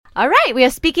All right, we are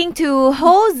speaking to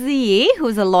Ho Zi,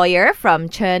 who's a lawyer from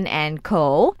Chen &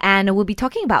 Co. And we'll be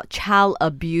talking about child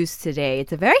abuse today.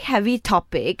 It's a very heavy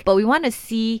topic, but we want to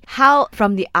see how,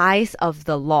 from the eyes of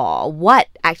the law, what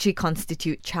actually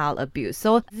constitutes child abuse.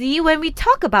 So, Zi, when we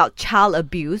talk about child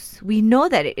abuse, we know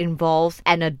that it involves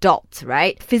an adult,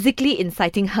 right? Physically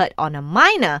inciting hurt on a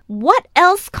minor. What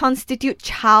else constitutes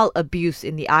child abuse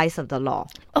in the eyes of the law?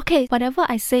 Okay, whatever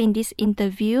I say in this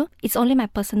interview, it's only my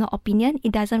personal opinion.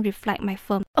 It doesn't reflect my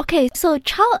firm. Okay, so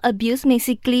child abuse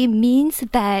basically means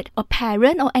that a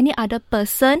parent or any other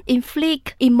person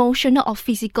inflict emotional or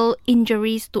physical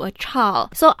injuries to a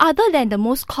child. So other than the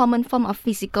most common form of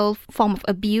physical form of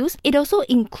abuse, it also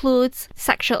includes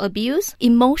sexual abuse,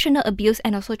 emotional abuse,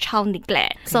 and also child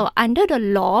neglect. So under the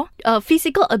law,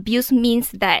 physical abuse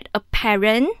means that a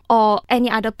parent or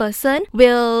any other person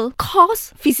will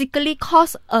physically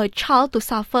cause a child to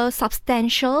suffer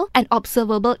substantial and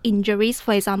observable injuries,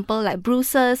 for example, like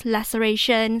bruises,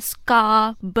 laceration,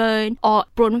 scar, burn, or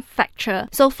bone fracture.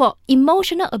 So for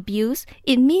emotional abuse,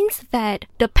 it means that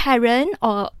the parent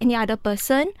or any other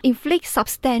person inflicts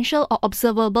substantial or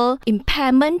observable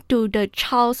impairment to the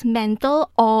child's mental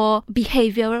or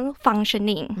behavioral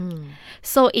functioning.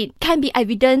 So it can be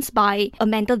evidenced by a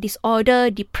mental disorder,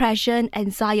 depression,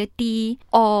 anxiety,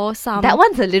 or some... That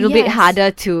one's a little bit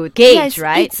harder to gauge,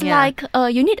 right? It's like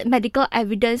you need medical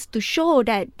evidence to show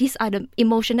that these are the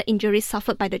emotional injuries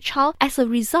suffered by the child as a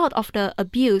result of the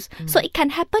abuse. So it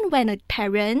can happen when a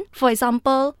parent, for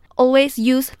example, always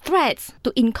use threats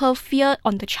to incur fear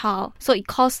on the child. So it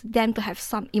causes them to have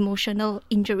some emotional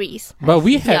injuries. But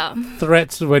we had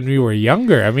threats when we were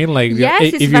younger. I mean, like,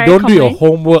 yes, if you don't do your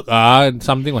homework and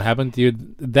something will happen to you,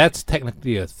 that's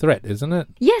technically a threat, isn't it?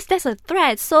 Yes, that's a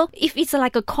threat. So if it's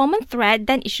like a common threat,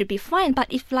 then it should be fine. But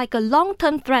if like a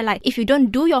long-term threat, like if you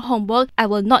don't do your homework, I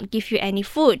will not give you any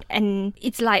food. And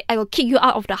it's like, I will kick you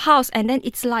out of the house. And then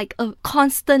it's like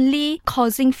constantly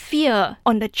causing fear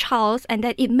on the child, and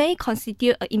that it may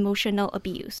constitute emotional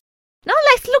abuse. Now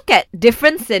let's look at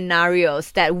different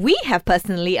scenarios that we have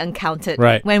personally encountered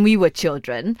when we were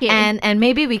children. Yeah. And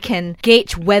maybe we can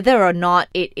gauge whether or not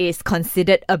it is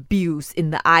considered abuse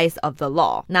in the eyes of the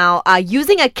law. Now,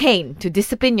 using a cane to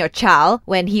discipline your child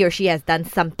when he or she has done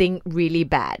something really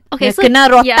bad. Okay, so kena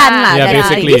rotan lah.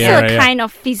 basically, this is a kind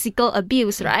of physical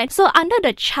abuse, right? So under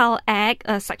the Child Act,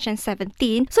 Section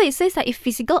 17, so it says that if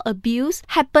physical abuse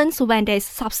happens when there is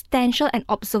substantial and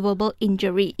observable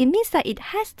injury, it means that it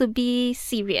has to be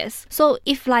serious. So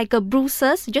if like a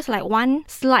bruises, just like one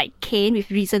slight cane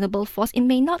with reasonable force, it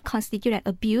may not constitute an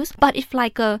abuse. But if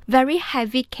like a very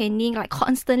heavy caning, like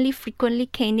constantly, frequently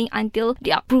caning until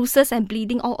there are bruises and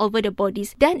bleeding all over the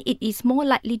bodies, then it is more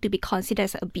likely to be considered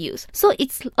as abuse. So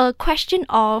it's a question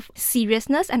of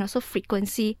seriousness and also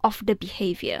frequency of the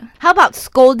behavior. How about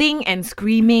scolding and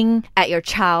screaming at your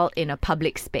child in a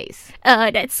public space?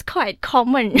 That's quite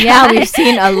common. Yeah, we've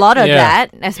seen a lot of that,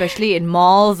 especially in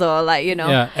malls or like, you know.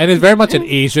 Yeah, and it's very much an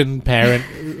Asian parent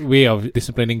way of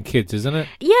disciplining kids, isn't it?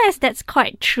 Yes, that's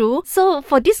quite true. So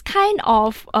for this kind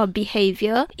of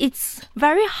behavior, it's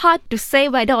very hard to say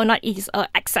whether or not it is an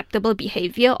acceptable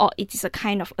behavior or it is a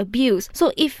kind of abuse.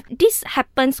 So if this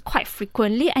happens quite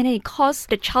frequently and it causes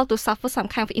the child to suffer some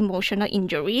kind of emotional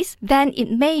injuries, then it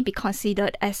may be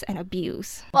considered as an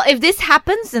abuse. Well, if this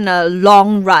happens in a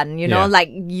long run, you know,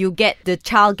 like the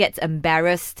child gets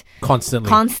embarrassed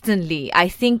constantly, I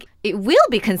think it will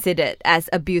be considered as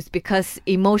abuse because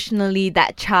emotionally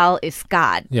that child is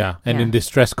scarred. Yeah, and in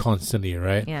distress constantly,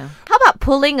 right? Yeah. How about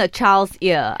pulling a child's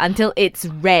ear until it's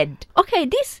red? Okay,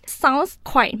 this sounds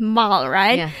quite mild,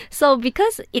 right? Yeah. So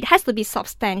because it has to be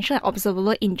substantial and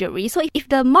observable injury, so if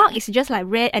the mark is just like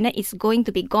red and then it's going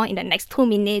to be gone in the next 2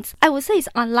 minutes, I would say it's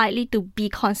unlikely to be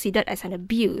considered as an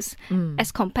abuse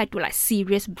as compared to like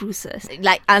serious bruises.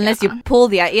 Like unless you pull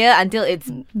their ear until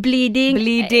it's bleeding,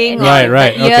 right,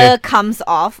 the ear comes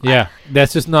off. Yeah,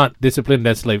 that's just not discipline,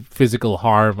 that's like physical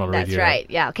harm already. That's right.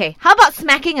 Yeah, okay. How about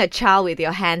smacking a child with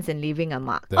your hands and leaving a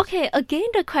mark? Okay, again,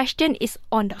 the question is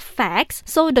on the facts.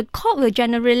 So the court will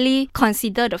generally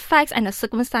consider the facts and the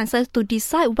circumstances to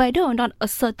decide whether or not a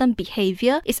certain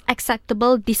behavior is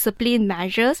acceptable discipline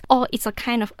measures or it's a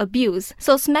kind of abuse.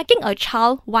 So smacking a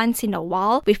child once in a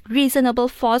while with reasonable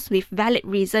force with valid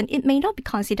reason, it may not be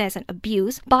considered as an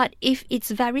abuse, but if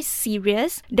it's very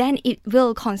serious, then it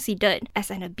will considered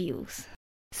as an abuse.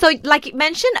 So, like you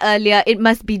mentioned earlier, it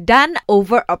must be done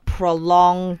over a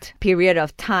prolonged period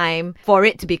of time for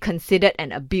it to be considered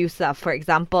an abuse. For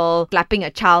example, slapping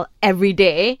a child every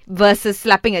day versus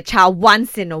slapping a child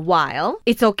once in a while.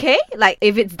 It's okay? Like,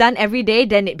 if it's done every day,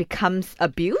 then it becomes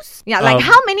abuse? Yeah, like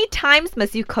how many times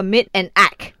must you commit an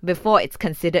act before it's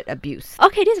considered abuse?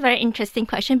 Okay, this is a very interesting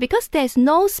question because there's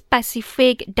no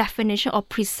specific definition or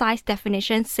precise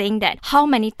definition saying that how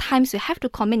many times you have to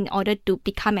commit in order to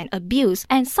become an abuse.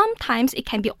 And sometimes it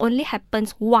can be only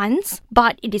happens once,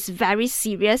 but it is very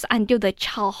serious until the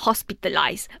child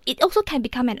hospitalized. It also can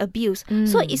become an abuse.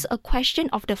 So it's a question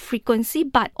of the frequency,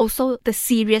 but also the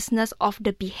seriousness of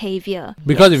the behavior.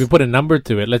 Because if you put a number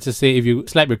to it, let's just say if you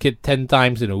slap your kid 10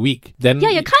 times in a week, then... Yeah,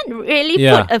 you can't really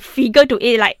Yeah. put a figure to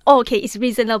it like, oh, okay, it's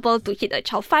reasonable to hit a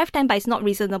child 5 times, but it's not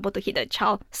reasonable to hit a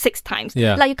child 6 times.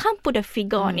 Yeah. Like, you can't put a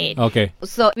figure on it. Okay.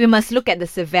 So we must look at the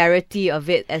severity of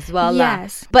it as well.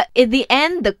 Yes. But in the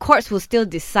end, the courts will still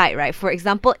decide, right? For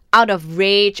example, out of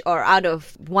rage or out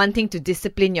of wanting to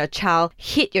discipline your child,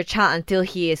 hit your child until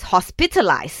he is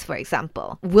hospitalized, for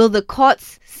example. Will the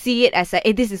courts see it as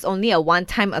this is only a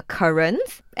one-time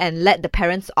occurrence and let the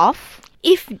parents off?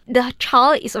 If the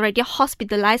child is already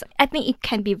hospitalized, I think it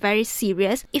can be very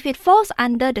serious. If it falls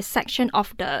under the section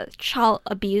of the child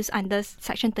abuse under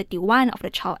Section 31 of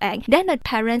the Child Act, then the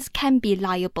parents can be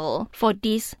liable for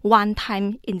this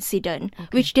one-time incident,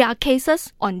 which there are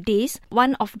cases on this.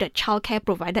 One of the childcare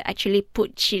provider actually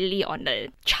put chili on the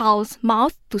child's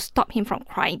mouth to stop him from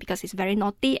crying because it's very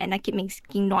naughty and I keep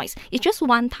making noise. It's just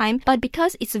one time, but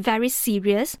because it's very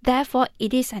serious, therefore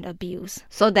it is an abuse.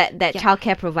 So that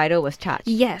childcare provider was charged.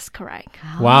 Yes, correct.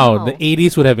 Wow, the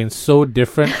 80s would have been so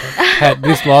different had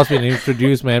this laws been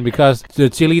introduced, man, because the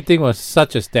chili thing was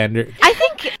such a standard. I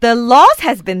think the laws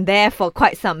has been there for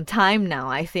quite some time now,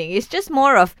 I think. It's just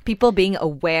more of people being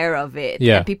aware of it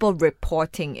and people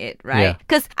reporting it, right? Yeah.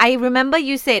 Because I remember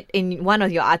you said in one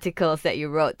of your articles that you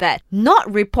wrote that not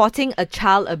reporting a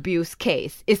child abuse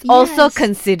case is also Yes.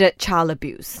 considered child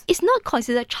abuse. It's not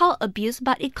considered child abuse,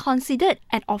 but it's considered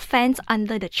an offense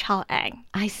under the Child Act.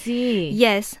 I see.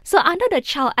 Yes. So under the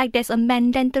Child Act, there's a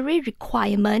mandatory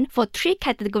requirement for 3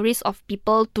 categories of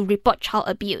people to report child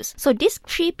abuse. So these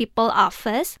 3 people are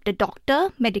first, the doctor,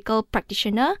 medical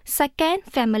practitioner, second,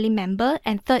 family member,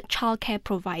 and third, childcare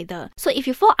provider. So if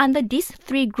you fall under these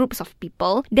 3 groups of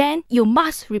people, then you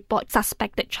must report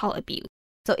suspected child abuse.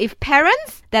 So if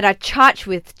parents that are charged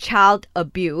with child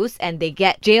abuse and they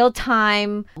get jail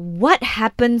time, what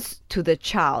happens to the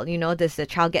child? You know, does the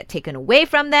child get taken away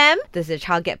from them? Does the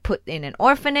child get put in an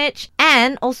orphanage?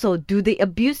 And also, do the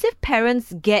abusive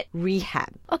parents get rehab?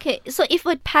 Okay, so if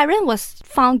a parent was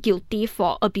found guilty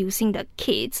for abusing the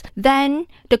kids, then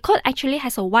the court actually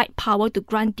has a wide power to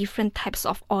grant different types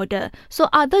of order. So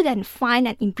other than fine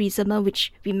and imprisonment,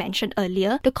 which we mentioned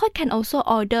earlier, the court can also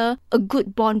order a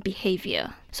good bond behavior.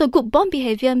 So good bond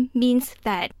behavior means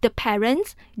that the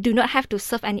parents do not have to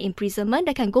serve any imprisonment.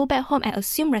 They can go back home and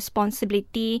assume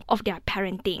responsibility of their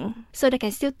parenting. So they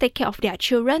can still take care of their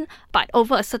children, but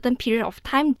over a certain period of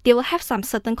time, they will have some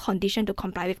certain condition to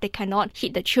comply with. They cannot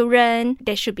hit the children.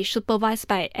 They should be supervised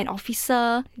by an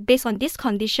officer based on this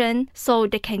condition so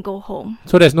they can go home.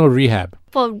 So there's no rehab.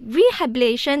 For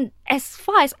rehabilitation, as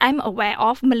far as I'm aware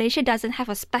of, Malaysia doesn't have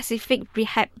a specific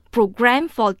rehab program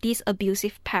for these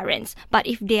abusive parents. But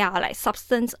if they are like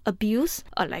substance abuse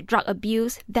or like drug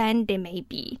abuse, then there may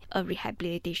be a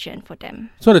rehabilitation for them.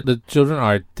 So that the children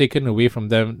are taken away from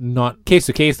them, not case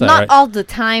to case, Not right? all the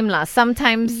time, lah.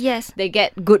 Sometimes Yes. they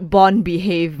get good bond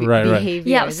behavior. Right.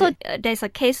 Yeah, is so it? there's a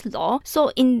case law.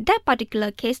 So in that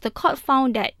particular case, the court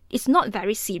found that it's not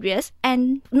very serious,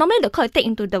 and normally the court take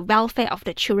into the welfare of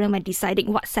the children when deciding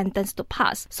what sentence to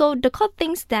pass. So the court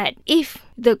thinks that if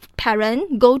the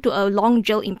parent go to a long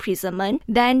jail imprisonment,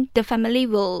 then the family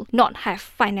will not have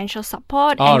financial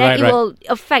support, Oh, and then right. it will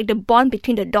affect the bond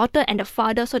between the daughter and the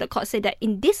father. So the court said that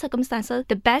in these circumstances,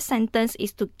 the best sentence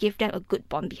is to give them a good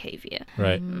bond behavior.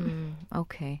 Right.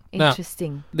 Okay, Now-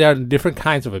 interesting. There are different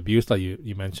kinds of abuse, like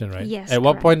you mentioned, right? Yes, At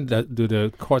what correct. point do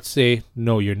the courts say,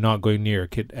 no, you're not going near your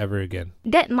kid ever again?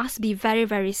 That must be very,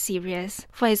 very serious.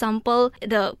 For example,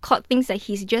 the court thinks that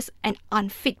he's just an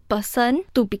unfit person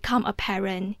to become a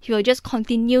parent. He will just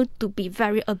continue to be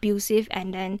very abusive,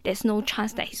 and then there's no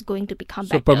chance that he's going to become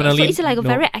So better. permanently So it's like a no-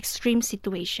 very extreme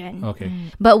situation. Okay.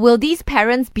 But will these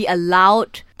parents be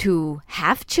allowed to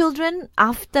have children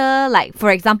after, like,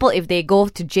 for example, if they go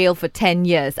to jail for 10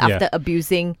 years after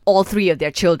abusing all 3 of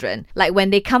their children? Like, when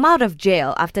they come out of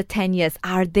jail after 10 years,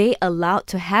 are they allowed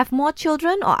to have more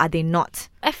children or are they not?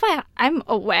 As far as I'm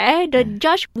aware, the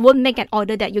judge won't make an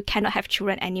order that you cannot have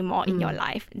children anymore in your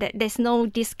life. There's no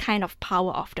this kind of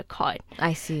power of the court.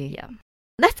 I see. Yeah.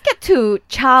 Let's get to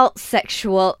child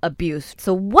sexual abuse.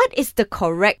 So what is the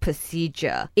correct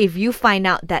procedure if you find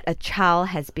out that a child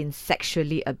has been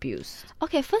sexually abused?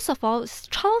 Okay, first of all,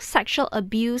 child sexual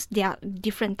abuse, there are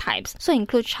different types. So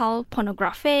include child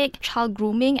pornographic, child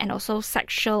grooming, and also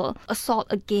sexual assault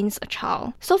against a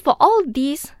child. So for all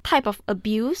these type of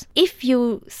abuse, if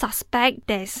you suspect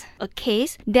there's a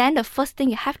case, then the first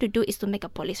thing you have to do is to make a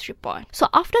police report. So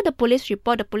after the police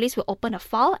report, the police will open a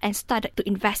file and start to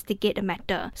investigate the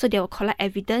matter. So they will collect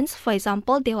evidence. For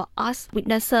example, they will ask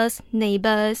witnesses,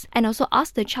 neighbors, and also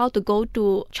ask the child to go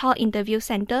to child interview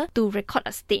center to record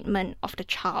a statement of the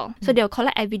child. So they will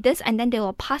collect evidence and then they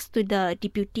will pass to the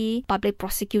deputy public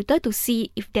prosecutor to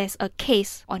see if there's a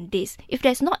case on this. If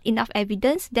there's not enough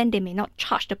evidence, then they may not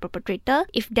charge the perpetrator.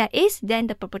 If there is, then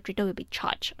the perpetrator will be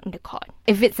charged in the court.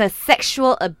 If it's a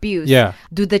sexual abuse,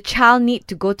 do the child need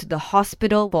to go to the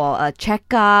hospital for a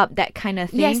checkup, that kind of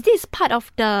thing? Yes, this is part of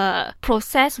the process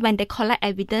when they collect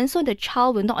evidence. So the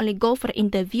child will not only go for the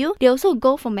interview, they also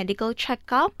go for medical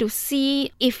checkup to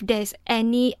see if there's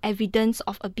any evidence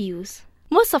of abuse.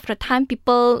 Most of the time,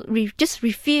 people just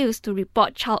refuse to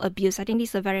report child abuse. I think this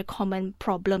is a very common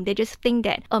problem. They just think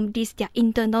that this is their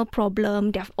internal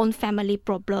problem, their own family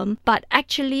problem. But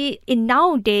actually, in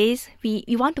nowadays, we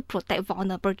want to protect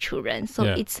vulnerable children. So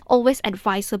it's always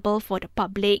advisable for the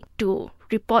public to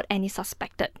report any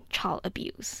suspected child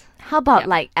abuse. How about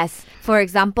like, as for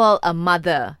example, a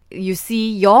mother, you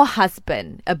see your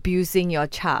husband abusing your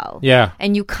child,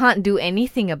 and you can't do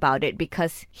anything about it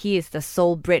because he is the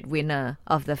sole breadwinner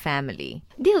of the family.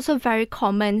 This is also very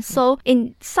common. So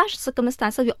in such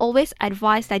circumstances, we always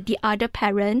advise that the other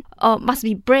parent must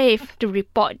be brave to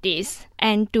report this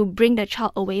and to bring the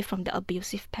child away from the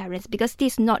abusive parents, because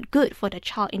this is not good for the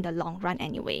child in the long run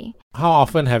anyway. How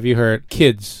often have you heard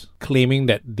kids claiming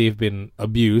that they've been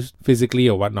abused physically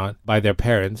or whatnot by their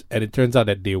parents, and it turns out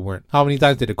that they weren't? How many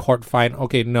times did the court find,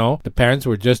 okay, no, the parents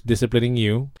were just disciplining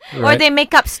you, right? Or they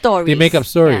make up stories. They make up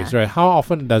stories, right? How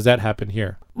often does that happen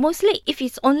here? Mostly, if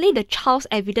it's only the child's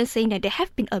evidence saying that they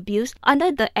have been abused,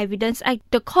 under the Evidence Act,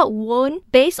 the court won't,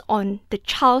 based on the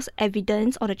child's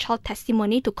evidence or the child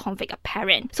testimony, to convict a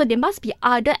parent. So there must be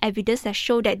other evidence that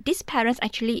show that this parent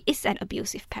actually is an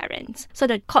abusive parent. So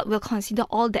the court will consider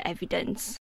all the evidence.